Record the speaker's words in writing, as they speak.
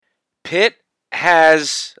Pitt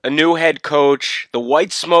has a new head coach. The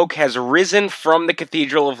white smoke has risen from the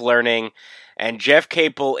Cathedral of Learning, and Jeff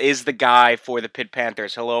Capel is the guy for the Pitt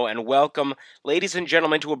Panthers. Hello and welcome, ladies and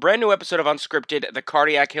gentlemen, to a brand new episode of Unscripted, the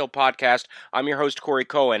Cardiac Hill podcast. I'm your host, Corey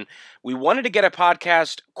Cohen. We wanted to get a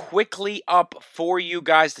podcast quickly up for you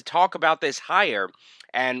guys to talk about this hire,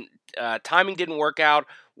 and timing didn't work out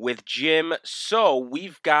with Jim, so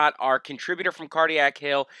we've got our contributor from Cardiac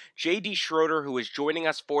Hill, JD Schroeder, who is joining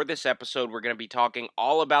us for this episode. We're going to be talking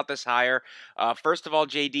all about this hire. First of all,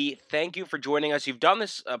 JD, thank you for joining us. You've done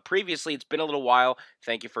this previously. It's been a little while.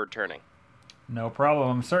 Thank you for returning. No problem.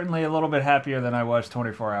 I'm certainly a little bit happier than I was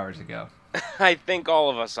 24 hours ago. I think all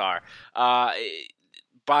of us are.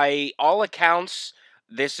 By all accounts,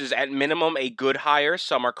 this is at minimum a good hire.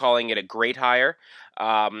 Some are calling it a great hire.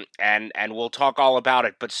 And we'll talk all about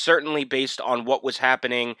it, but certainly based on what was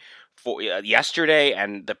happening for yesterday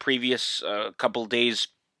and the previous couple days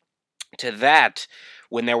to that,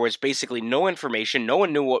 when there was basically no information, no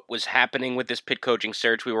one knew what was happening with this Pitt coaching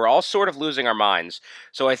search. We were all sort of losing our minds.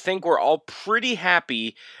 So I think we're all pretty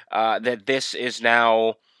happy that this is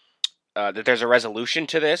now that there's a resolution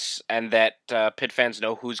to this, and that Pitt fans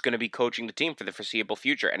know who's going to be coaching the team for the foreseeable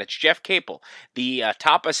future. And it's Jeff Capel, the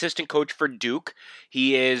top assistant coach for Duke.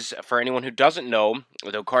 He is, for anyone who doesn't know,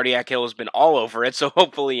 although Cardiac Hill has been all over it, so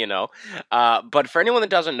hopefully you know. But for anyone that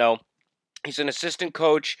doesn't know, he's an assistant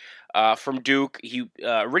coach from Duke. He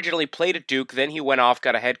originally played at Duke, then he went off,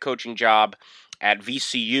 got a head coaching job at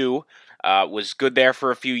VCU, was good there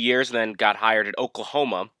for a few years, and then got hired at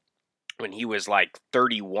Oklahoma when he was like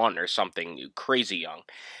 31 or something, crazy young,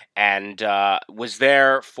 and was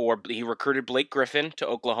there he recruited Blake Griffin to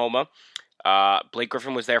Oklahoma. Blake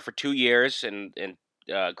Griffin was there for 2 years, and in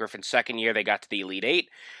Griffin's second year, they got to the Elite Eight.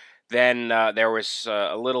 Then there was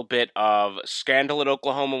a little bit of scandal at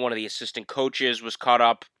Oklahoma. One of the assistant coaches was caught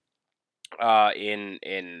up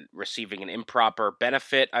in receiving an improper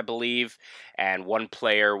benefit, I believe, and one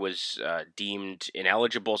player was deemed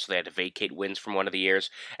ineligible, so they had to vacate wins from one of the years.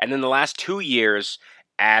 And then the last 2 years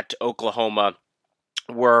at Oklahoma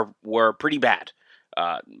were pretty bad.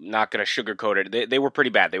 Not going to sugarcoat it. They were pretty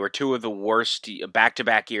bad. They were two of the worst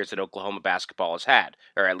back-to-back years that Oklahoma basketball has had,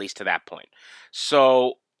 or at least to that point.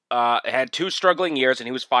 So had 2 struggling years, and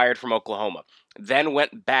he was fired from Oklahoma. Then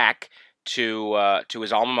went back to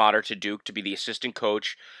his alma mater, to Duke, to be the assistant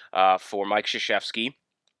coach for Mike Krzyzewski.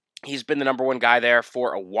 He's been the number one guy there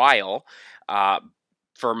for a while.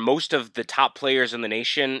 For most of the top players in the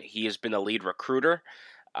nation, he has been the lead recruiter.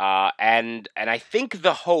 And I think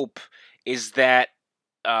the hope is that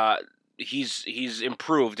he's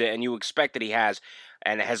improved, and you expect that he has,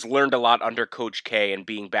 and has learned a lot under Coach K and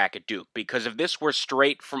being back at Duke. Because if this were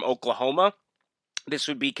straight from Oklahoma, this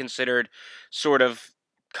would be considered sort of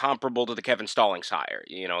comparable to the Kevin Stallings hire,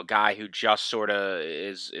 a guy who just sort of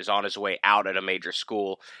is on his way out at a major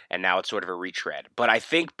school, and now it's sort of a retread. But I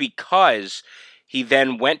think because he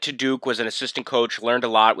then went to Duke, was an assistant coach, learned a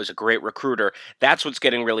lot, was a great recruiter, that's what's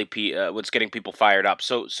getting what's getting people fired up.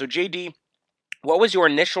 So JD, what was your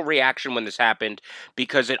initial reaction when this happened?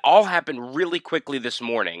 Because it all happened really quickly this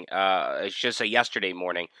morning. It's just yesterday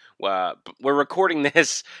morning. We're recording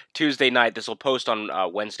this Tuesday night. This will post on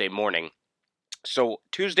Wednesday morning. So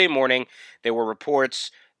Tuesday morning, there were reports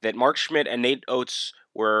that Mark Schmidt and Nate Oates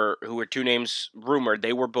who were 2 names rumored.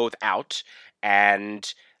 They were both out,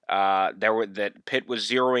 and that Pitt was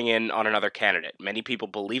zeroing in on another candidate. Many people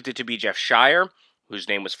believed it to be Jeff Shire, whose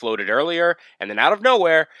name was floated earlier, and then out of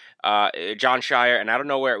nowhere, Jon Scheyer, and out of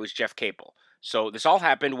nowhere, it was Jeff Capel. So this all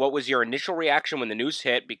happened. What was your initial reaction when the news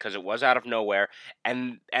hit, because it was out of nowhere,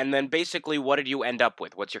 and then basically, what did you end up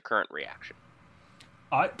with? What's your current reaction?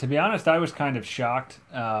 To be honest, I was kind of shocked.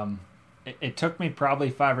 It took me probably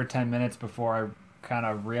 5 or 10 minutes before I kind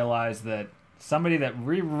of realized that somebody that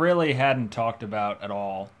we really hadn't talked about at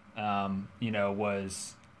all,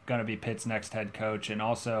 was going to be Pitt's next head coach. And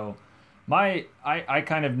also, I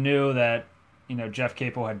kind of knew that, Jeff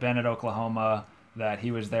Capel had been at Oklahoma, that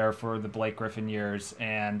he was there for the Blake Griffin years,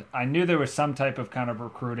 and I knew there was some type of kind of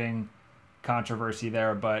recruiting controversy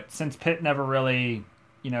there. But since Pitt never really,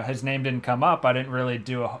 his name didn't come up, I didn't really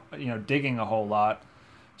do digging a whole lot.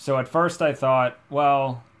 So at first I thought,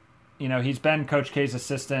 well, he's been Coach K's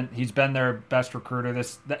assistant. He's been their best recruiter.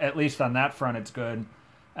 At least on that front, it's good.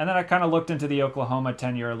 And then I kind of looked into the Oklahoma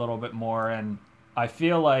tenure a little bit more, and I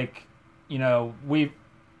feel like,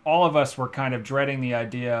 all of us were kind of dreading the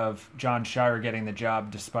idea of Jon Scheyer getting the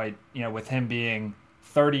job, despite, with him being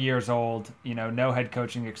 30 years old, no head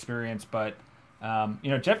coaching experience, but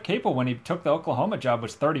Jeff Capel, when he took the Oklahoma job,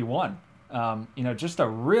 was 31. Just a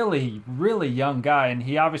really, really young guy. And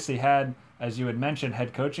he obviously had as you had mentioned,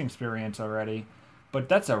 head coaching experience already, but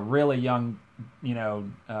that's a really young,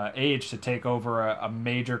 age to take over a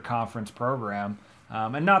major conference program.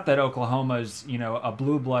 And not that Oklahoma's, a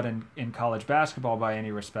blue blood in college basketball by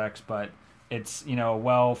any respects, but it's, a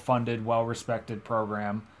well funded, well respected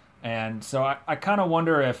program. And so I kind of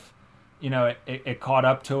wonder if, it caught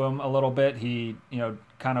up to him a little bit. He,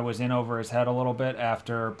 kind of was in over his head a little bit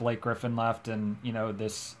after Blake Griffin left and,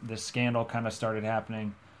 this scandal kind of started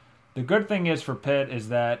happening. The good thing is for Pitt is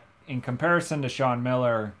that in comparison to Sean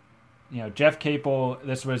Miller, Jeff Capel,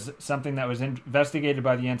 this was something that was investigated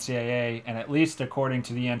by the NCAA, and at least according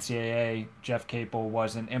to the NCAA, Jeff Capel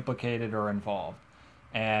wasn't implicated or involved.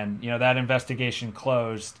 And, that investigation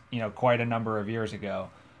closed, quite a number of years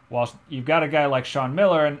ago. While you've got a guy like Sean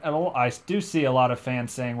Miller, and I do see a lot of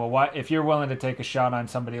fans saying, well, why, if you're willing to take a shot on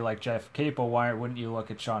somebody like Jeff Capel, why wouldn't you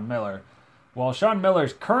look at Sean Miller? Well, Sean Miller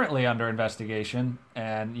is currently under investigation,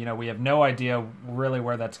 and we have no idea really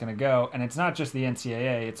where that's going to go. And it's not just the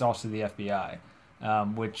NCAA; it's also the FBI,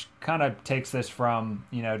 which kind of takes this from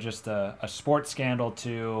just a sports scandal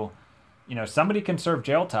to somebody can serve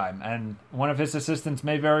jail time, and one of his assistants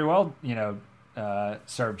may very well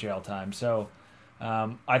serve jail time. So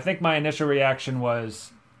I think my initial reaction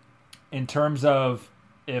was, in terms of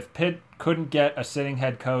if Pitt couldn't get a sitting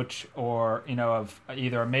head coach or, of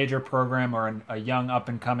either a major program or a young up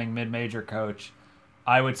and coming mid major coach,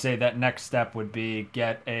 I would say that next step would be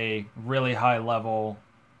get a really high level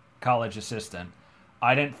college assistant.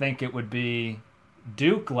 I didn't think it would be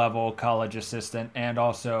Duke level college assistant, and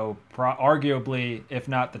also arguably, if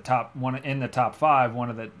not the top one in the top five,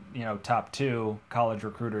 one of the top two college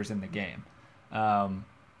recruiters in the game.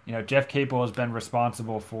 Jeff Capel has been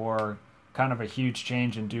responsible for kind of a huge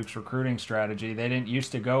change in Duke's recruiting strategy. They didn't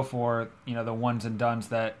used to go for the ones and dones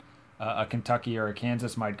that a Kentucky or a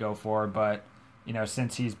Kansas might go for, but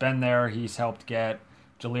since he's been there, he's helped get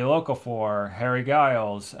Jahlil Okafor, Harry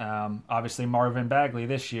Giles, obviously Marvin Bagley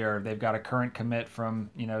this year. They've got a current commit from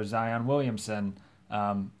Zion Williamson.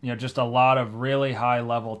 Just a lot of really high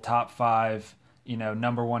level top five,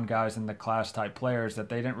 number one guys in the class type players that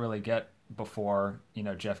they didn't really get before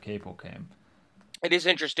Jeff Capel came. It is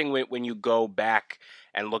interesting when you go back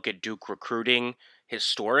and look at Duke recruiting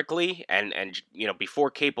historically, and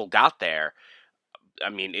before Capel got there.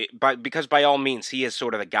 I mean, because by all means he is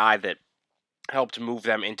sort of the guy that helped move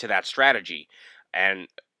them into that strategy, and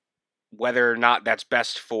whether or not that's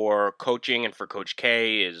best for coaching and for Coach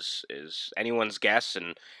K is anyone's guess,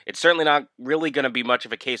 and it's certainly not really going to be much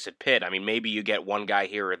of a case at Pitt. I mean, maybe you get one guy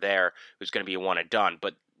here or there who's going to be a one and done,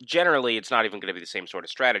 but generally it's not even going to be the same sort of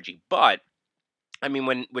strategy. But I mean,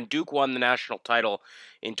 when Duke won the national title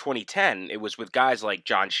in 2010, it was with guys like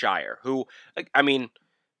Jon Scheyer, who, I mean,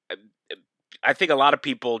 I think a lot of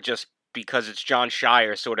people, just because it's Jon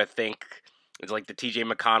Scheyer, sort of think it's like the T.J.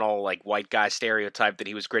 McConnell, like, white guy stereotype that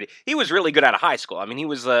he was gritty. He was really good out of high school. I mean, he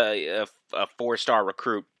was a four-star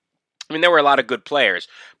recruit. I mean, there were a lot of good players,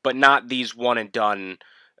 but not these one-and-done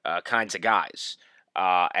kinds of guys.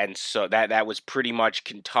 And so that was pretty much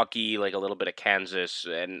Kentucky, like a little bit of Kansas,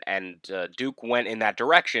 and Duke went in that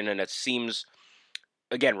direction, and it seems,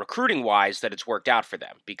 again, recruiting-wise, that it's worked out for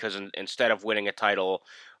them, because instead of winning a title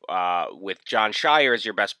with Jon Scheyer as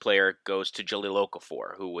your best player, goes to Jahlil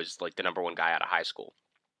Okafor, who was like the number one guy out of high school.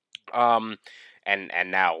 And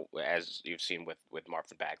now, as you've seen with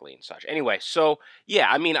Marvin Bagley and such. Anyway, so, yeah,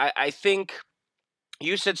 I mean, I think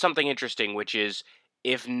you said something interesting, which is,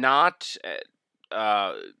 if not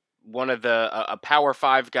one of a Power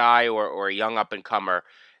 5 guy or a young up-and-comer,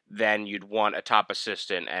 then you'd want a top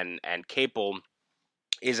assistant, and Capel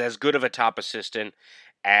is as good of a top assistant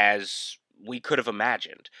as we could have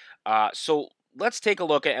imagined. So let's take a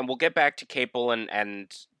look at, and we'll get back to Capel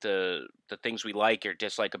and the things we like or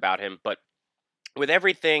dislike about him, but with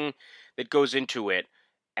everything that goes into it,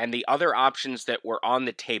 and the other options that were on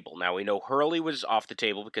the table. Now, we know Hurley was off the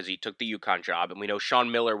table because he took the UConn job, and we know Sean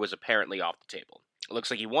Miller was apparently off the table. It looks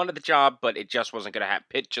like he wanted the job, but it just wasn't going to happen.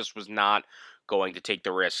 Pitt just was not going to take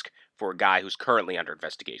the risk for a guy who's currently under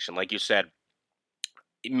investigation. Like you said,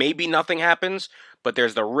 maybe nothing happens, but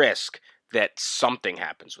there's the risk that something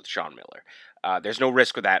happens with Sean Miller. There's no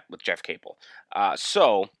risk with that with Jeff Capel.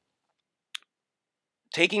 So,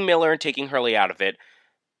 taking Miller and taking Hurley out of it,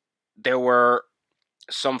 there were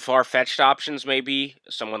some far-fetched options, maybe.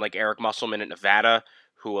 Someone like Eric Musselman at Nevada,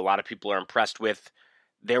 who a lot of people are impressed with.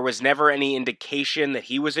 There was never any indication that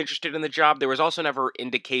he was interested in the job. There was also never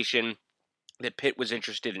indication that Pitt was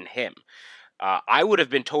interested in him. I would have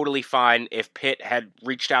been totally fine if Pitt had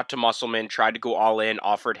reached out to Musselman, tried to go all in,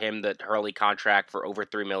 offered him the Hurley contract for over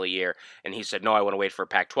 $3 million a year, and he said, no, I want to wait for a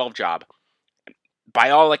Pac-12 job. by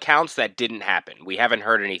all accounts, that didn't happen. We haven't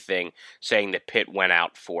heard anything saying that Pitt went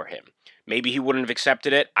out for him. Maybe he wouldn't have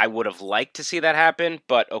accepted it. I would have liked to see that happen,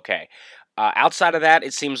 but okay. Outside of that,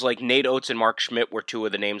 it seems like Nate Oates and Mark Schmidt were two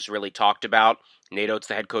of the names really talked about. Nate Oates,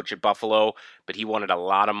 the head coach at Buffalo, but he wanted a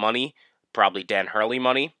lot of money, probably Dan Hurley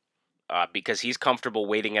money, because he's comfortable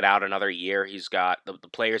waiting it out another year. He's got the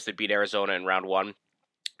players that beat Arizona in round one.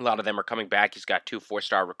 A lot of them are coming back. He's got 2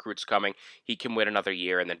 4-star recruits coming. He can wait another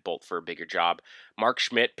year and then bolt for a bigger job. Mark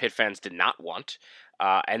Schmidt, Pitt fans did not want.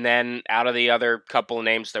 And then out of the other couple of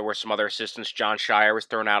names, there were some other assistants. John Shire was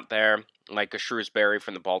thrown out there, like a Shrewsbury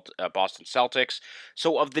from the Boston Celtics.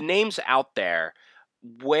 So of the names out there,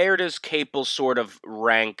 where does Capel sort of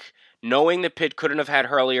rank, knowing that Pitt couldn't have had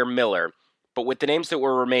Hurley or Miller, but with the names that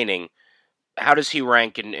were remaining, how does he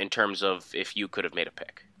rank in terms of if you could have made a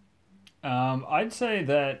pick? I'd say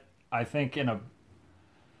that I think in a,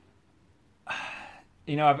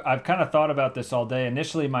 I've kind of thought about this all day.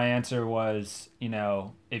 Initially, my answer was,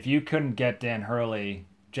 if you couldn't get Dan Hurley,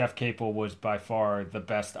 Jeff Capel was by far the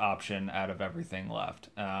best option out of everything left.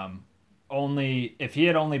 Only if he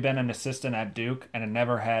had only been an assistant at Duke and had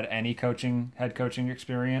never had any head coaching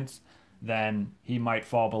experience, then he might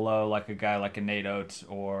fall below like a guy like a Nate Oates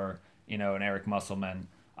or an Eric Musselman.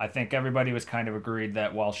 I think everybody was kind of agreed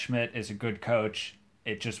that while Schmidt is a good coach,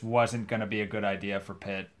 it just wasn't going to be a good idea for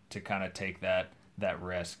Pitt to kind of take that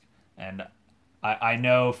risk. And I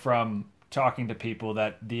know from talking to people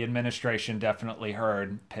that the administration definitely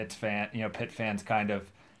heard Pitt fans kind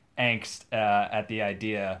of angst at the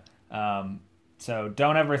idea. So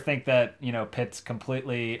don't ever think that Pitt's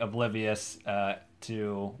completely oblivious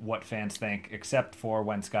to what fans think, except for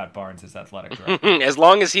when Scott Barnes is athletic director. As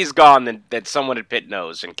long as he's gone, then that someone at Pitt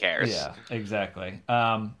knows and cares. Yeah, exactly.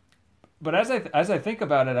 But as I think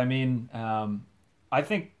about it, I mean, I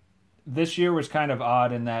think this year was kind of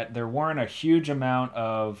odd in that there weren't a huge amount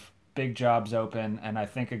of big jobs open, and I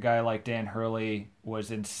think a guy like Dan Hurley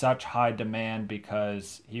was in such high demand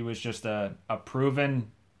because he was just a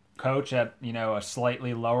proven coach at a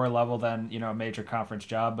slightly lower level than a major conference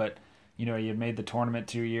job, but he had made the tournament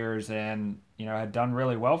 2 years and had done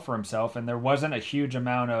really well for himself, and there wasn't a huge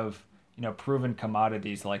amount of proven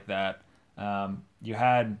commodities like that. You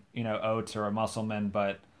had Oates or a Musselman,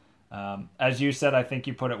 but as you said, I think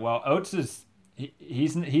you put it well. Oates is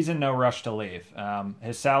he's in no rush to leave.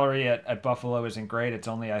 His salary at Buffalo isn't great. It's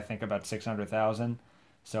only I think about $600,000.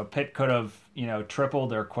 So Pitt could have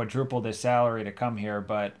tripled or quadrupled his salary to come here,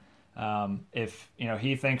 but if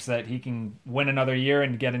he thinks that he can win another year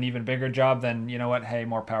and get an even bigger job, then what? Hey,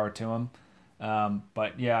 more power to him.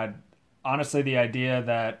 But yeah, honestly, the idea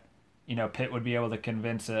that Pitt would be able to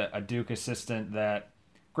convince a Duke assistant that,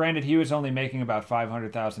 granted, he was only making about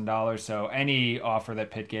 $500,000, so any offer that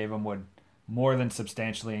Pitt gave him would more than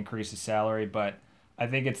substantially increase his salary. But I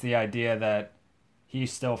think it's the idea that he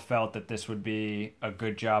still felt that this would be a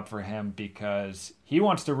good job for him because he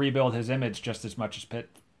wants to rebuild his image just as much as Pitt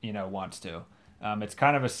wants to. It's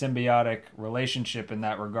kind of a symbiotic relationship in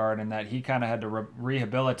that regard, in that he kind of had to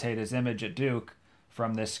rehabilitate his image at Duke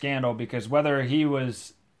from this scandal, because whether he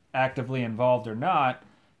was actively involved or not,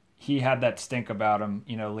 he had that stink about him,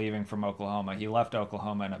 leaving from Oklahoma. He left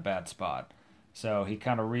Oklahoma in a bad spot. So he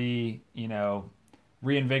kind of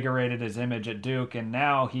reinvigorated his image at Duke, and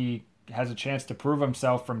now he has a chance to prove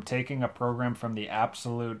himself from taking a program from the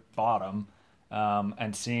absolute bottom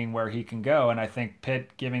and seeing where he can go. And I think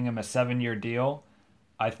Pitt giving him a 7-year deal,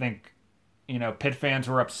 I think, Pitt fans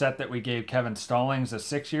were upset that we gave Kevin Stallings a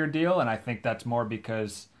 6-year deal, and I think that's more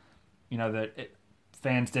because,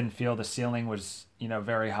 fans didn't feel the ceiling was,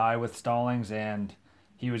 very high with Stallings, and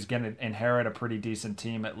he was going to inherit a pretty decent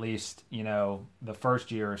team at least, the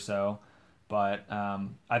first year or so. But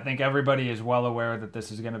I think everybody is well aware that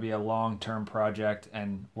this is going to be a long-term project,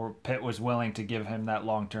 and Pitt was willing to give him that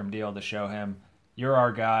long-term deal to show him, you're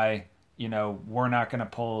our guy. We're not going to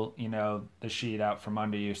pull, the sheet out from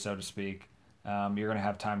under you, so to speak. You're going to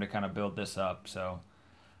have time to kind of build this up. So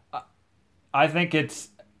I think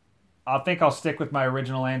I'll stick with my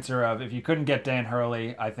original answer of, if you couldn't get Dan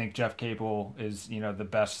Hurley, I think Jeff Capel is, the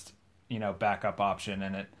best, backup option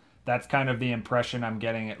in it. That's kind of the impression I'm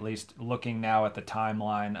getting, at least looking now at the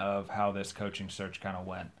timeline of how this coaching search kind of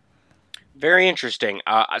went. Very interesting.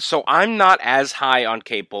 So I'm not as high on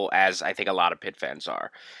Capel as I think a lot of Pitt fans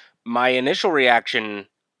are. My initial reaction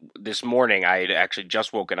this morning, I had actually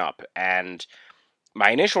just woken up, and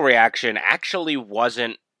my initial reaction actually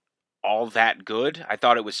wasn't all that good. I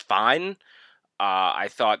thought it was fine. I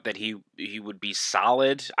thought that he would be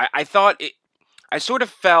solid. I sort of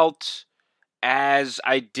felt as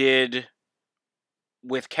I did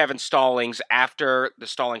with Kevin Stallings after the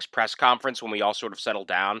Stallings press conference when we all sort of settled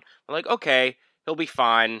down. We're like, okay, he'll be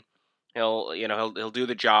fine. He'll do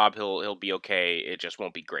the job. He'll be okay. It just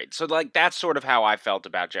won't be great. So like that's sort of how I felt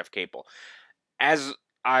about Jeff Capel. As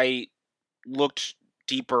I looked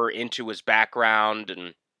deeper into his background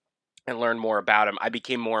and learned more about him, I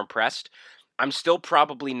became more impressed. I'm still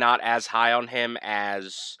probably not as high on him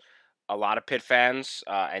as a lot of Pitt fans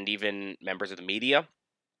and even members of the media,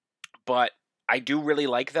 but I do really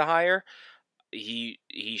like the hire. He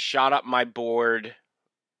shot up my board.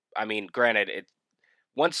 I mean, granted,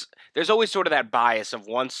 once there's always sort of that bias of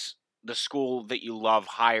once the school that you love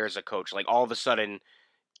hires a coach, like all of a sudden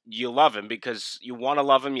you love him because you want to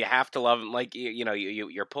love him, you have to love him, like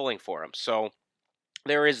you're pulling for him. So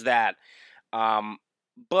there is that. Um,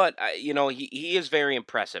 but he is very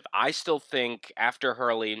impressive. I still think after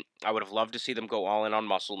Hurley, I would have loved to see them go all in on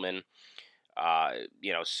Musselman.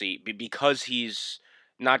 Because he's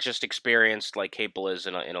not just experienced like Capel is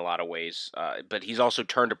in a lot of ways, but he's also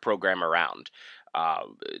turned a program around.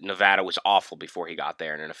 Nevada was awful before he got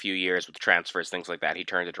there, and in a few years with transfers, things like that, he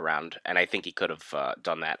turned it around, and I think he could have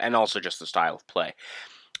done that, and also just the style of play.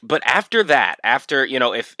 But after that,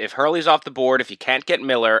 if Hurley's off the board, if you can't get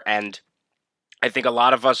Miller, and I think a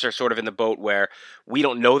lot of us are sort of in the boat where we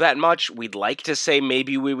don't know that much. We'd like to say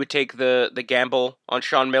maybe we would take the gamble on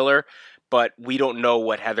Sean Miller, but we don't know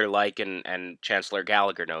what Heather Lyke and Chancellor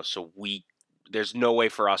Gallagher know. So there's no way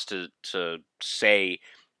for us to say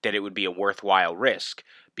that it would be a worthwhile risk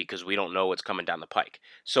because we don't know what's coming down the pike.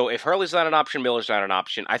 So if Hurley's not an option, Miller's not an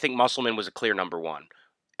option. I think Musselman was a clear number one.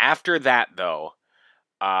 After that, though,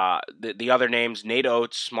 the other names, Nate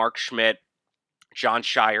Oates, Mark Schmidt, John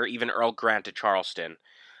Shire, even Earl Grant at Charleston.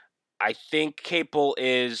 I think Capel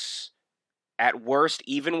is at worst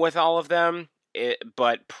even with all of them,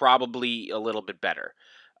 but probably a little bit better.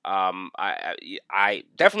 I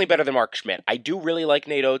definitely better than Mark Schmidt. I do really like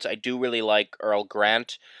Nate Oates. I do really like Earl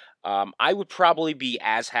Grant. I would probably be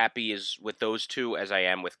as happy as with those two as I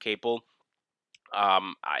am with Capel.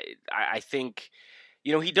 I think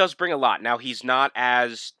he does bring a lot. Now he's not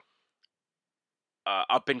as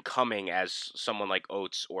up and coming as someone like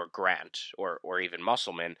Oates or Grant or even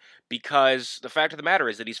Musselman, because the fact of the matter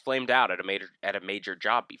is that he's flamed out at a major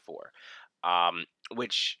job before,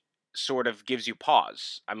 which sort of gives you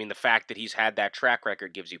pause. I mean, the fact that he's had that track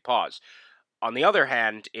record gives you pause. On the other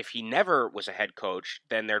hand, if he never was a head coach,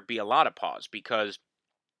 then there'd be a lot of pause because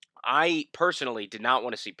I personally did not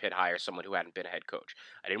want to see Pitt hire someone who hadn't been a head coach.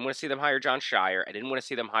 I didn't want to see them hire John Shire. I didn't want to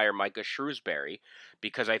see them hire Micah Shrewsbury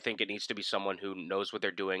because I think it needs to be someone who knows what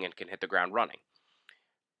they're doing and can hit the ground running.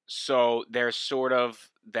 So there's sort of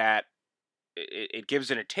that it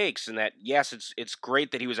gives and it takes, and that yes, it's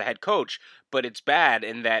great that he was a head coach, but it's bad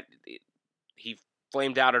in that he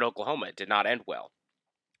flamed out at Oklahoma. It did not end well.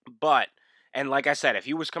 But and like I said, if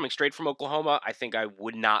he was coming straight from Oklahoma, I think I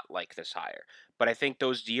would not like this hire. But I think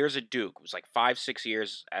those years at Duke, it was like 5-6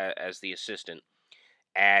 years as the assistant,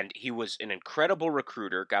 and he was an incredible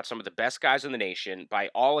recruiter, got some of the best guys in the nation. By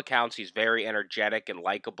all accounts, he's very energetic and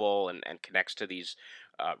likable and connects to these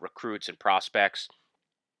recruits and prospects.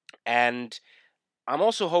 And I'm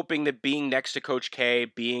also hoping that being next to Coach K,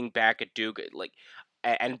 being back at Duke,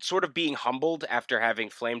 and sort of being humbled after having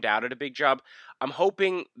flamed out at a big job, I'm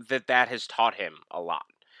hoping that has taught him a lot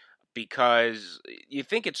because you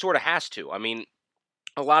think it sort of has to. I mean,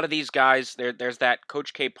 a lot of these guys, there's that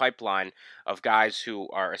Coach K pipeline of guys who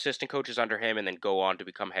are assistant coaches under him and then go on to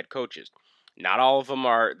become head coaches. Not all of them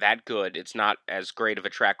are that good. It's not as great of a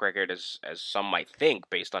track record as some might think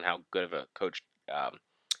based on how good of a coach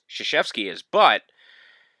Krzyzewski is, but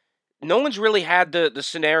no one's really had the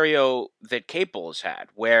scenario that Capel has had,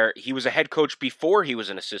 where he was a head coach before he was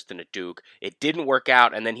an assistant at Duke. It didn't work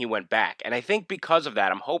out, and then he went back. And I think because of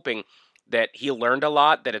that, I'm hoping that he learned a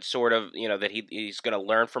lot, that it's sort of, that he's going to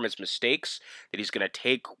learn from his mistakes, that he's going to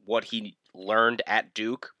take what he learned at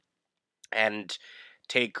Duke and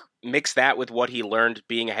mix that with what he learned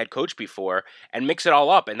being a head coach before and mix it all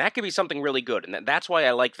up, and that could be something really good. And that's why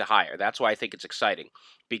I like the hire. That's why I think it's exciting,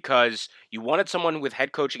 because you wanted someone with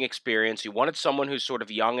head coaching experience, you wanted someone who's sort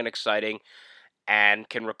of young and exciting and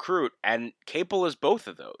can recruit, and Capel is both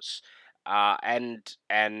of those. Again,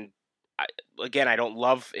 I don't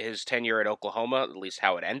love his tenure at Oklahoma, at least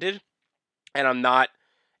how it ended, and I'm not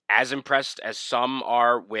as impressed as some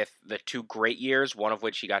are with the 2 great years, one of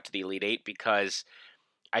which he got to the Elite Eight, because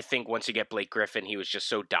I think once you get Blake Griffin, he was just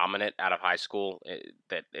so dominant out of high school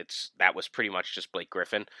that was pretty much just Blake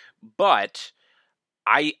Griffin. But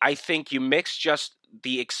I think you mix just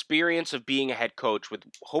the experience of being a head coach with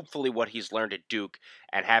hopefully what he's learned at Duke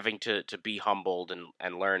and having to be humbled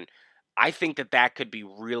and learn I think that could be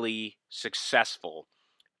really successful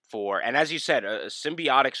for, and as you said, a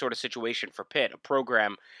symbiotic sort of situation for Pitt, a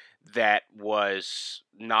program that was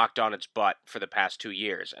knocked on its butt for the past 2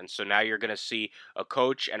 years. And so now you're going to see a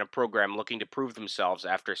coach and a program looking to prove themselves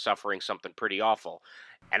after suffering something pretty awful.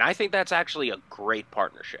 And I think that's actually a great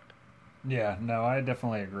partnership. Yeah, no, I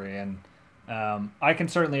definitely agree, and I can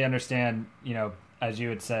certainly understand, as you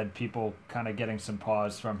had said, people kind of getting some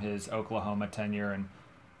pause from his Oklahoma tenure. And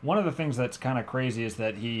one of the things that's kind of crazy is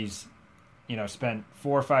that he's, spent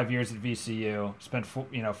 4 or 5 years at VCU, spent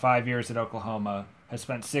 5 years at Oklahoma, has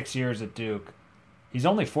spent 6 years at Duke. He's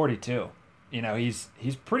only 42. He's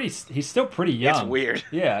still pretty young. It's weird.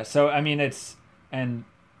 Yeah, so I mean, and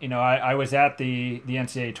I was at the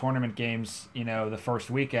NCAA tournament games, the first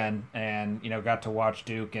weekend, and got to watch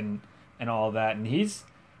Duke and all of that, and he's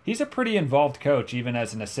a pretty involved coach even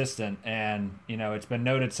as an assistant. And it's been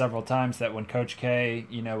noted several times that when Coach K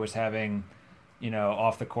was having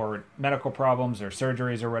off the court medical problems or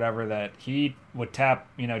surgeries or whatever, that he would tap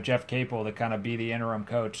Jeff Capel to kind of be the interim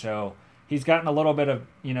coach. So he's gotten a little bit of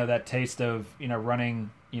that taste of running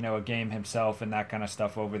a game himself and that kind of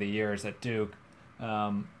stuff over the years at Duke.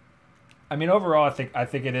 I mean, overall, I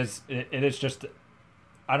think it is just,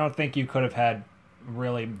 I don't think you could have had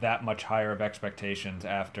really that much higher of expectations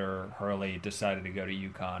after Hurley decided to go to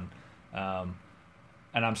UConn.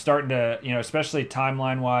 And I'm starting to, especially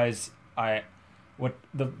timeline wise,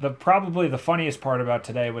 probably the funniest part about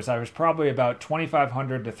today was I was probably about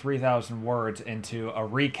 2,500 to 3,000 words into a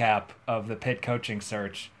recap of the Pitt coaching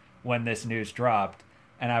search when this news dropped.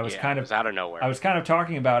 And I was it was out of nowhere. I was kind of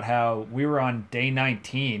talking about how we were on day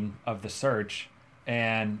 19 of the search,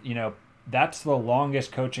 and that's the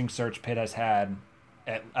longest coaching search Pitt has had,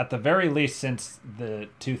 at the very least since the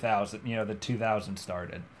 2000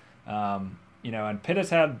 started. And Pitt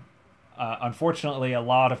has had unfortunately a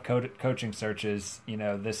lot of coaching searches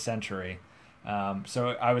this century. So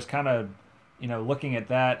I was kind of looking at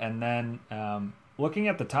that, and then looking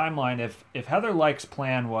at the timeline. If Heather Lyke's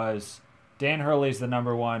plan was Dan Hurley's the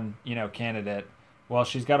number one, candidate, well,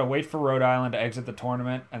 she's got to wait for Rhode Island to exit the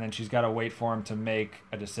tournament, and then she's got to wait for him to make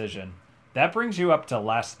a decision. That brings you up to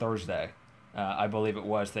last Thursday, I believe it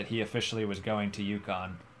was, that he officially was going to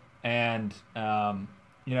UConn. And,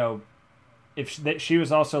 if she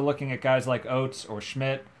was also looking at guys like Oates or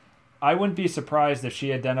Schmidt, I wouldn't be surprised if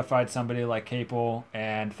she identified somebody like Capel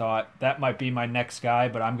and thought, that might be my next guy,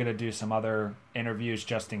 but I'm going to do some other interviews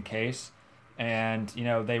just in case. And,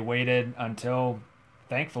 they waited until,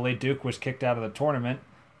 thankfully, Duke was kicked out of the tournament.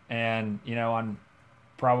 And, on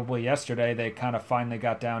probably yesterday, they kind of finally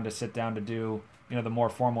got down to sit down to do, the more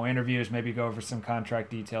formal interviews, maybe go over some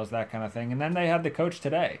contract details, that kind of thing. And then they had the coach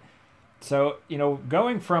today. So,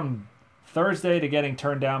 going from Thursday to getting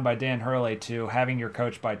turned down by Dan Hurley to having your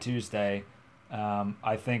coach by Tuesday,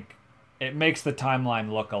 I think it makes the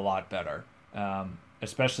timeline look a lot better,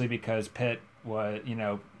 especially because Pitt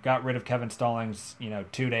got rid of Kevin Stallings,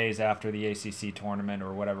 2 days after the ACC tournament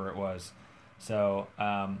or whatever it was. So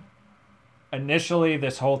initially,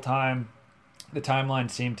 this whole time, the timeline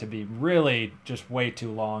seemed to be really just way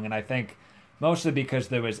too long, and I think mostly because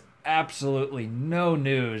there was absolutely no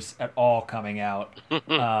news at all coming out.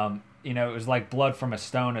 It was like blood from a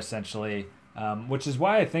stone, essentially, which is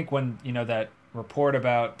why I think when, that report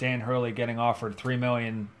about Dan Hurley getting offered $3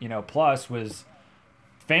 million, plus, was,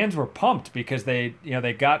 fans were pumped because they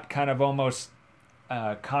got kind of almost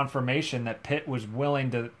confirmation that Pitt was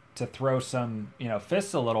willing to throw some,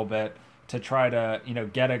 fists a little bit to try to,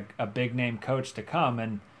 get a big name coach to come.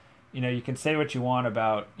 And, you can say what you want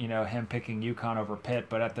about, him picking UConn over Pitt,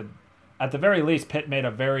 but at the very least, Pitt made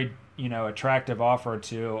a very, attractive offer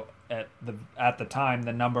to, at the time,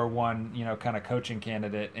 the number one, kind of coaching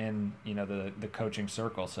candidate in, the coaching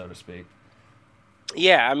circle, so to speak.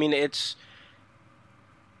 Yeah, I mean,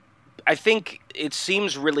 I think it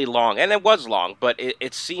seems really long, and it was long, but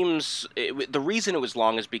it seems, the reason it was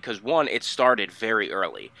long is because, one, it started very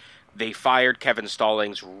early. They fired Kevin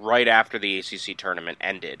Stallings right after the ACC tournament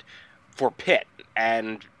ended for Pitt,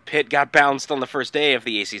 and Pitt got bounced on the first day of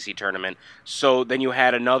the ACC tournament, so then you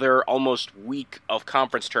had another almost week of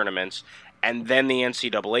conference tournaments, and then the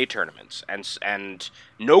NCAA tournaments, and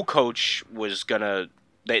no coach was gonna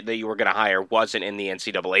that you were gonna hire wasn't in the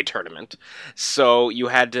NCAA tournament, so you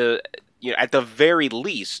had to, at the very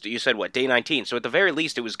least, you said what, day 19, so at the very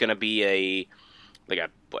least it was gonna be a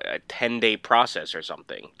 10-day process or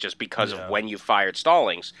something, just because of when you fired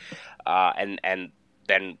Stallings, and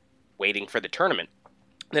then waiting for the tournament.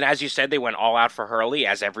 Then, as you said, they went all out for Hurley,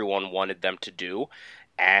 as everyone wanted them to do,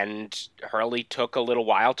 and Hurley took a little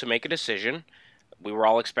while to make a decision. We were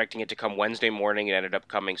all expecting it to come Wednesday morning. It ended up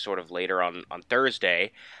coming sort of later on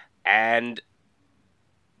Thursday. And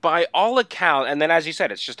by all account, and then as you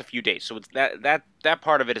said, it's just a few days. So it's that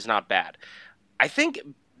part of it is not bad. I think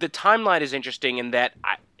the timeline is interesting in that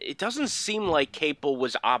it doesn't seem like Capel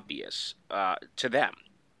was obvious to them.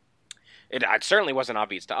 It certainly wasn't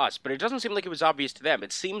obvious to us, but it doesn't seem like it was obvious to them.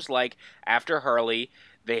 It seems like after Hurley,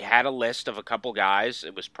 they had a list of a couple guys.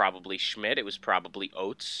 It was probably Schmidt, it was probably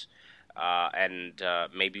Oates, and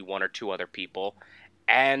maybe one or two other people.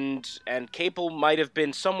 And Capel might have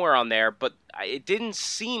been somewhere on there, but it didn't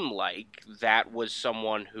seem like that was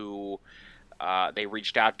someone who they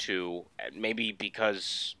reached out to, maybe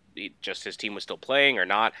because just his team was still playing or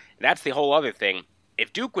not. And that's the whole other thing.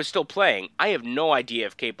 If Duke was still playing, I have no idea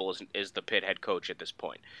if Capel is the Pitt head coach at this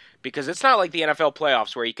point. Because it's not like the NFL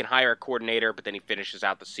playoffs where you can hire a coordinator, but then he finishes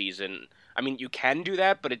out the season. I mean, you can do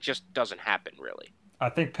that, but it just doesn't happen, really. I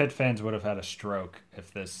think Pitt fans would have had a stroke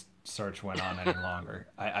if this search went on any longer.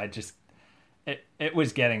 I just it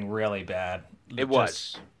was getting really bad. It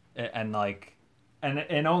was. And like and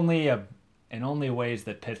in only ways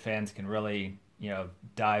that Pitt fans can really,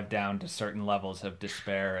 dive down to certain levels of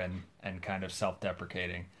despair and kind of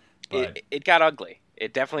self-deprecating. But it got ugly.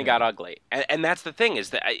 It definitely yeah. got ugly. And that's the thing is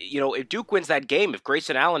that if Duke wins that game, if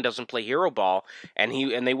Grayson Allen doesn't play hero ball and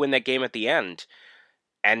they win that game at the end,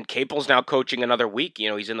 and Capel's now coaching another week,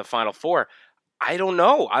 he's in the Final Four. I don't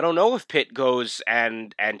know. I don't know if Pitt goes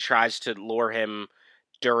and tries to lure him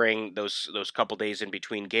during those couple days in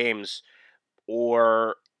between games,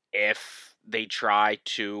 or if they try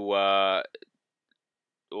to,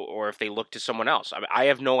 or if they look to someone else. I mean, I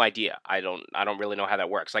have no idea. I don't really know how that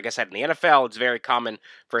works. Like I said, in the NFL, it's very common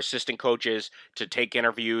for assistant coaches to take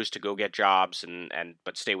interviews, to go get jobs,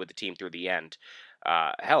 but stay with the team through the end.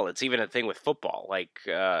 Hell, it's even a thing with football. Like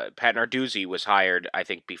Pat Narduzzi was hired, I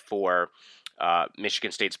think, before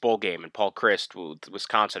Michigan State's bowl game, and Paul Chryst with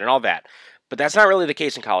Wisconsin, and all that. But that's not really the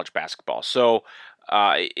case in college basketball. So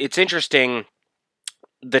it's interesting,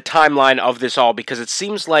 the timeline of this all, because it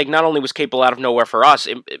seems like not only was Capel out of nowhere for us,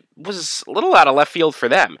 it was a little out of left field for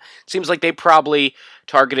them. It seems like they probably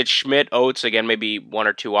targeted Schmidt, Oates, again, maybe one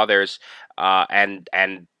or two others, and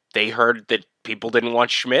they heard that people didn't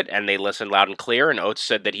want Schmidt, and they listened loud and clear, and Oates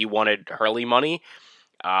said that he wanted Hurley money,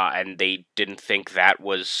 and they didn't think that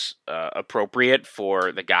was appropriate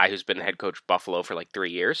for the guy who's been the head coach of Buffalo for like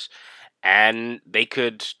 3 years. And they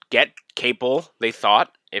could get Capel, they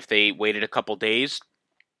thought, if they waited a couple days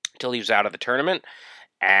till he was out of the tournament,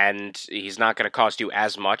 and he's not going to cost you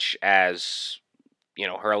as much as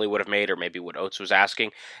Hurley would have made, or maybe what Oates was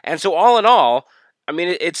asking. And so all in all, I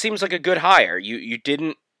mean, it seems like a good hire. You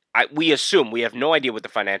didn't. We assume, we have no idea what the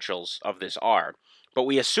financials of this are, but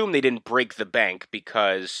we assume they didn't break the bank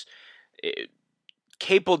because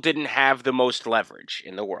Capel didn't have the most leverage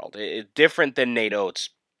in the world. Different than Nate Oates,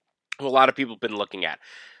 who a lot of people have been looking at.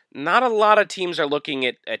 Not a lot of teams are looking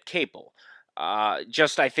at Capel.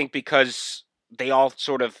 Just, I think, because they all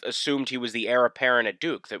sort of assumed he was the heir apparent at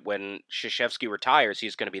Duke, that when Krzyzewski retires,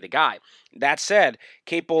 he's going to be the guy. That said,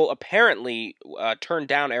 Capel apparently turned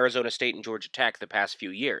down Arizona State and Georgia Tech the past few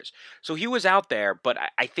years. So he was out there, but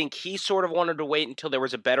I think he sort of wanted to wait until there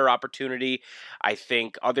was a better opportunity. I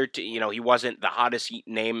think he wasn't the hottest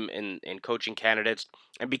name in coaching candidates.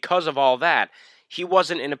 And because of all that, he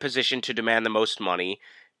wasn't in a position to demand the most money.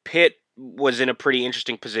 Pitt was in a pretty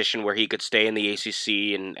interesting position where he could stay in the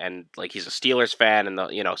ACC, and like, he's a Steelers fan,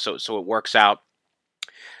 and so it works out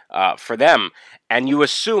for them. And you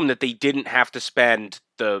assume that they didn't have to spend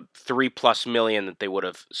the $3+ million that they would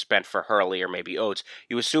have spent for Hurley or maybe Oates.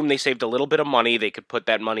 You assume they saved a little bit of money. They could put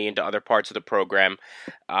that money into other parts of the program,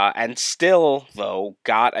 and still, though,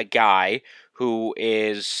 got a guy who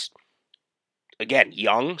is, again,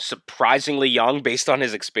 young, surprisingly young based on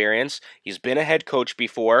his experience. He's been a head coach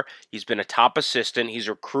before. He's been a top assistant. He's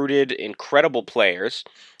recruited incredible players,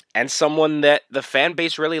 and someone that the fan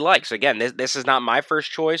base really likes. Again, this is not my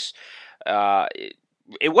first choice.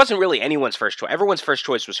 It wasn't really anyone's first choice. Everyone's first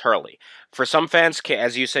choice was Hurley. For some fans,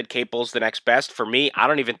 as you said, Capel's the next best. For me, I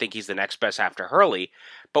don't even think he's the next best after Hurley.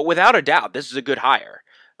 But without a doubt, this is a good hire.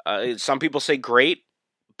 Some people say great,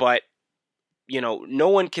 but no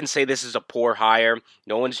one can say this is a poor hire.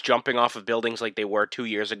 No one's jumping off of buildings like they were 2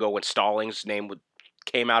 years ago when Stallings' name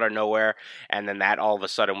came out of nowhere, and then that all of a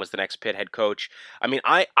sudden was the next Pitt head coach. I mean,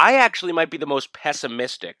 I actually might be the most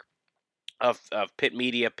pessimistic of Pitt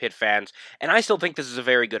media, Pitt fans, and I still think this is a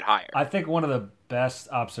very good hire. I think one of the best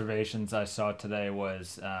observations I saw today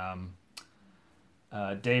was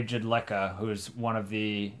Dave Jadlecka, who's one of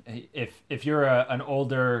the, if you're an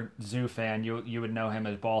older Zoo fan, you would know him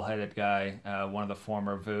as bald-headed guy, one of the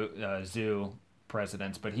former Zoo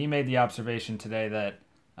presidents, but he made the observation today that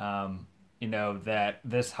that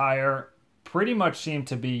this hire pretty much seemed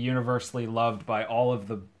to be universally loved by all of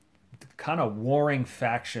the kind of warring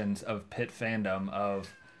factions of Pitt fandom,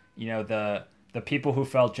 of the people who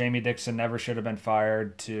felt Jamie Dixon never should have been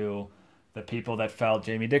fired, to the people that felt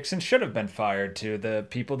Jamie Dixon should have been fired, to the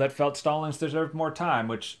people that felt Stallings deserved more time,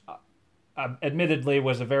 which admittedly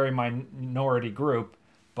was a very minority group,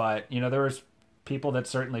 but there was people that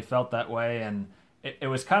certainly felt that way, and it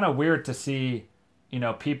was kind of weird to see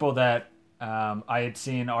people that I had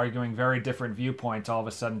seen arguing very different viewpoints all of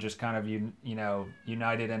a sudden just kind of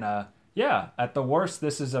united in a, yeah, at the worst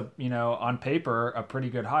this is a on paper a pretty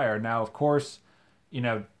good hire. Now of course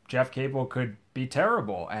Jeff Capel could be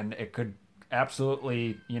terrible and it could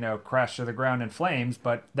absolutely crash to the ground in flames,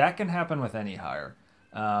 but that can happen with any hire.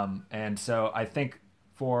 And so I think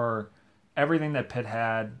for everything that Pitt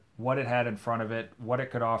had, what it had in front of it, what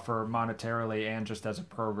it could offer monetarily and just as a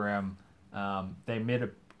program, they made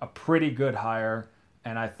a pretty good hire.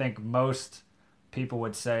 And I think most people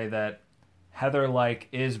would say that Heather Lyke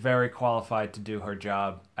is very qualified to do her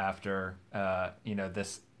job after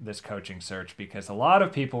this coaching search, because a lot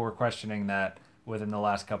of people were questioning that within the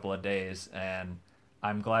last couple of days, and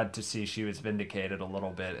I'm glad to see she was vindicated a little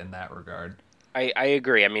bit in that regard. I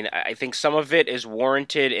agree. I mean, I think some of it is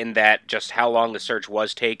warranted in that just how long the search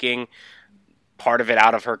was taking, part of it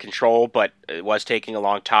out of her control, but it was taking a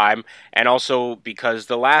long time. And also because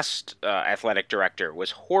the last athletic director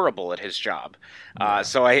was horrible at his job. Yeah.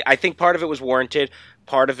 So I think part of it was warranted.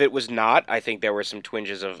 Part of it was not. I think there were some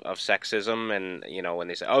twinges of sexism, and when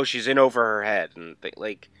they say, "Oh, she's in over her head," and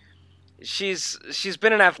she's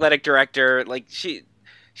been an athletic director,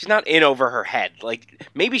 she's not in over her head.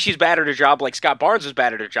 Maybe she's bad at her job, like Scott Barnes was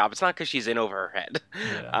bad at her job. It's not because she's in over her head.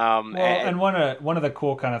 Yeah. And one of the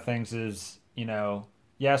cool kind of things is,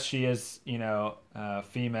 yes, she is,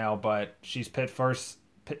 female, but she's Pitt's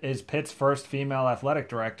first female athletic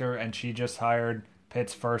director, and she just hired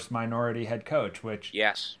Pitt's first minority head coach, which,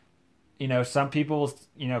 yes, some people,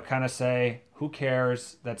 kind of say, who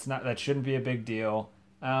cares? That shouldn't be a big deal.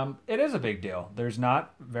 It is a big deal. There's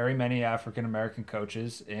not very many African American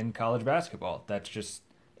coaches in college basketball. That's just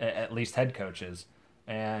at least head coaches,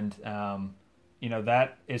 and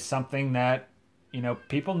that is something that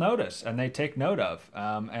people notice and they take note of.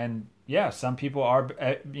 And yeah, some people are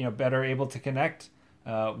better able to connect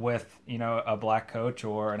with a black coach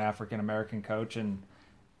or an African American coach, and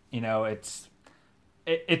it's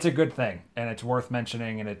a good thing, and it's worth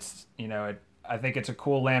mentioning, and it's I think it's a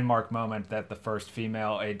cool landmark moment that the first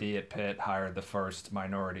female AD at Pitt hired the first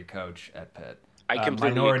minority coach at Pitt. I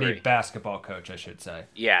completely minority agree. Basketball coach, I should say.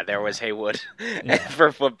 Yeah, there was Haywood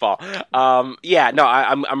for football.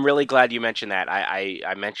 I'm really glad you mentioned that.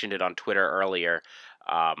 I mentioned it on Twitter earlier,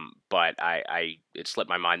 but it slipped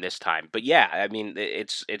my mind this time. But yeah, I mean,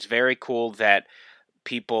 it's very cool that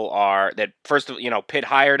people are that first Pitt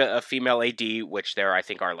hired a female AD, which there I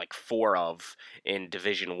think are like 4 of in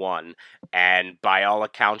Division I, and by all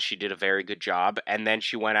accounts she did a very good job. And then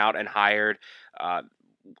she went out and hired a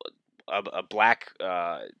black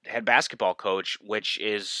head basketball coach, which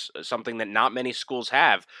is something that not many schools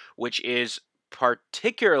have, which is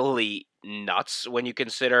particularly nuts when you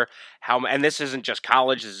consider how, and this isn't just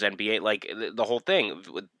college, this is NBA, like the whole thing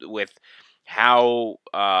with how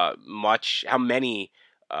many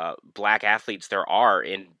black athletes there are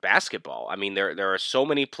in basketball. I mean, there are so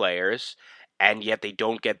many players, and yet they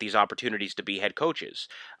don't get these opportunities to be head coaches.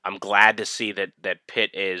 I'm glad to see that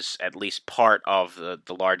Pitt is at least part of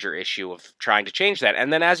the larger issue of trying to change that.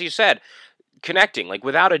 And then, as you said, connecting,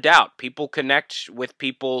 without a doubt, people connect with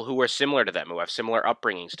people who are similar to them, who have similar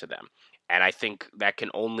upbringings to them. And I think that can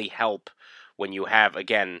only help when you have,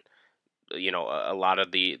 again, a lot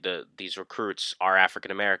of these recruits are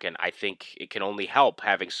African American. I think it can only help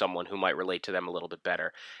having someone who might relate to them a little bit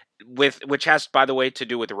better, which has, by the way, to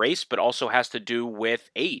do with race, but also has to do with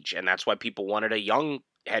age. And that's why people wanted a young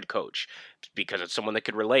head coach, because it's someone that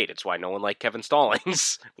could relate. It's why no one liked Kevin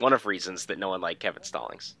Stallings. One of reasons that no one liked Kevin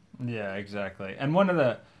Stallings. Yeah, exactly. And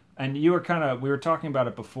we were talking about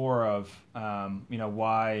it before of,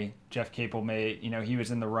 why Jeff Capel he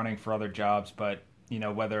was in the running for other jobs, but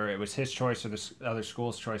whether it was his choice or the other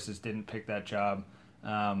school's choices didn't pick that job.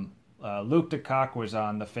 Luke DeCock was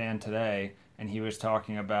on The Fan today, and he was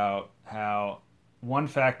talking about how one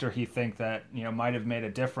factor he think that might have made a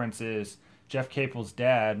difference is Jeff Capel's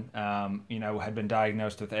dad, had been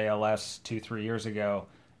diagnosed with ALS 2-3 years ago,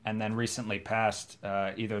 and then recently passed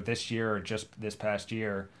either this year or just this past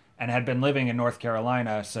year, and had been living in North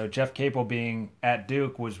Carolina. So Jeff Capel being at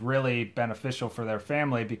Duke was really beneficial for their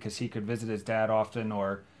family because he could visit his dad often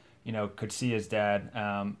or could see his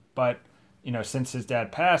dad. But since his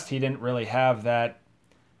dad passed, he didn't really have that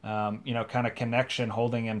kind of connection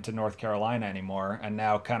holding him to North Carolina anymore, and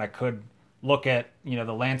now kind of could look at the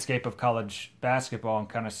landscape of college basketball and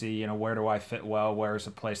kind of see where do I fit well, where's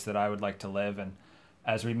a place that I would like to live. And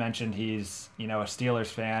as we mentioned, he's a Steelers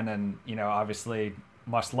fan, and obviously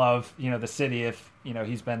must love the city if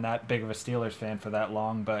he's been that big of a Steelers fan for that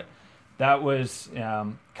long. But that was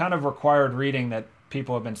kind of required reading that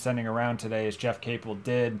people have been sending around today. Is Jeff Capel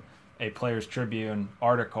did a Players Tribune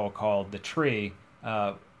article called "The Tree,"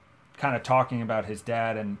 kind of talking about his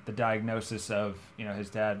dad and the diagnosis of his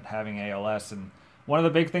dad having ALS. And one of the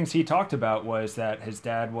big things he talked about was that his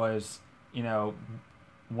dad was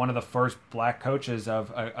one of the first black coaches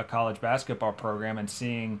of a college basketball program, and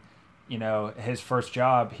seeing his first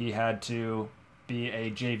job, he had to be a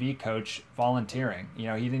JV coach volunteering. He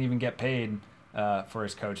didn't even get paid for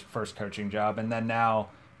his first coaching job. And then now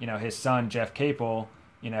his son Jeff Capel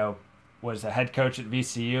was a head coach at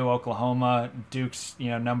VCU, Oklahoma, Duke's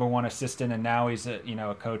number one assistant, and now he's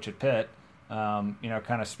a coach at Pitt. Kind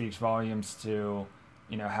of speaks volumes to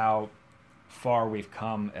how far we've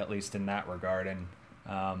come, at least in that regard.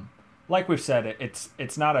 And like we've said,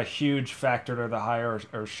 it's not a huge factor to the hire,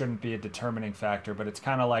 or shouldn't be a determining factor, but it's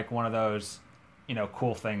kind of like one of those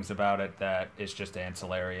cool things about it that is just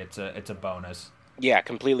ancillary. It's a bonus. Yeah,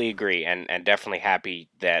 completely agree, and definitely happy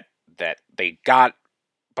that they got,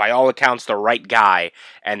 by all accounts, the right guy,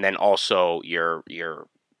 and then also you're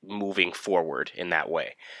moving forward in that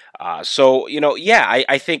way. I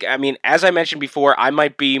think, as I mentioned before, I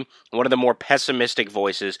might be one of the more pessimistic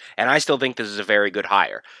voices, and I still think this is a very good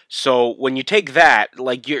hire. So when you take that,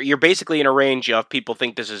 like, you're basically in a range of people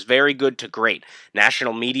think this is very good to great.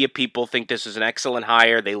 National media people think this is an excellent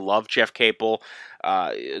hire. They love Jeff Capel.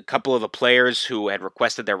 A couple of the players who had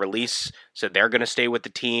requested their release said they're going to stay with the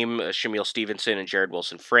team, Shamil Stevenson and Jared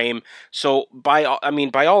Wilson-Frame. So by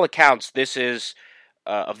all accounts, this is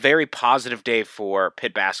a very positive day for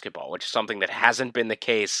Pitt basketball, which is something that hasn't been the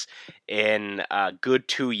case in a good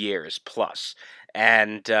 2 years plus.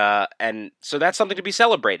 And so that's something to be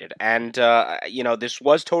celebrated. And, this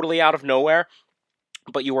was totally out of nowhere,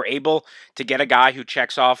 but you were able to get a guy who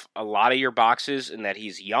checks off a lot of your boxes in that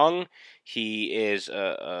he's young. He is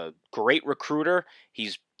a great recruiter.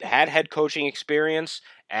 He's had head coaching experience,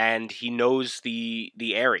 and he knows the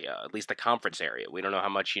area, at least the conference area. We don't know how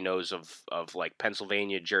much he knows of like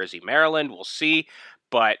Pennsylvania, Jersey, Maryland. We'll see.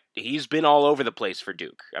 But he's been all over the place for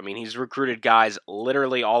Duke. I mean, he's recruited guys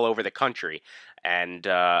literally all over the country, and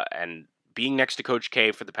being next to Coach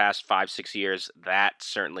K for the past 5-6 years, that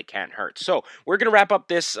certainly can't hurt. So we're going to wrap up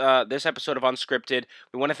this episode of Unscripted.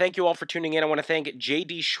 We want to thank you all for tuning in. I want to thank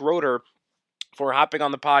J.D. Schroeder for hopping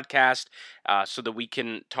on the podcast so that we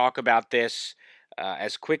can talk about this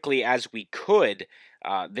as quickly as we could.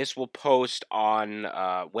 This will post on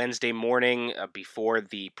Wednesday morning before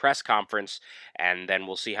the press conference, and then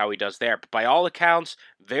we'll see how he does there. But by all accounts,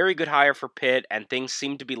 very good hire for Pitt, and things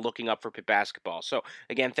seem to be looking up for Pitt basketball. So,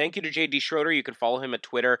 again, thank you to J.D. Schroeder. You can follow him at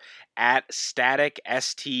Twitter at Static,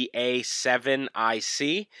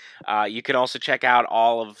 STA7IC. You can also check out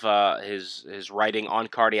all of his writing on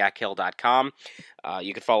cardiachill.com.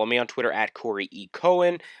 You can follow me on Twitter at Corey E.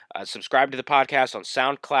 Cohen. Subscribe to the podcast on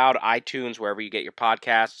SoundCloud, iTunes, wherever you get your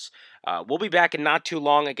podcasts. We'll be back in not too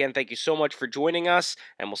long. Again, thank you so much for joining us,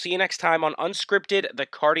 and we'll see you next time on Unscripted, the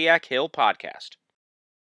Cardiac Hill podcast.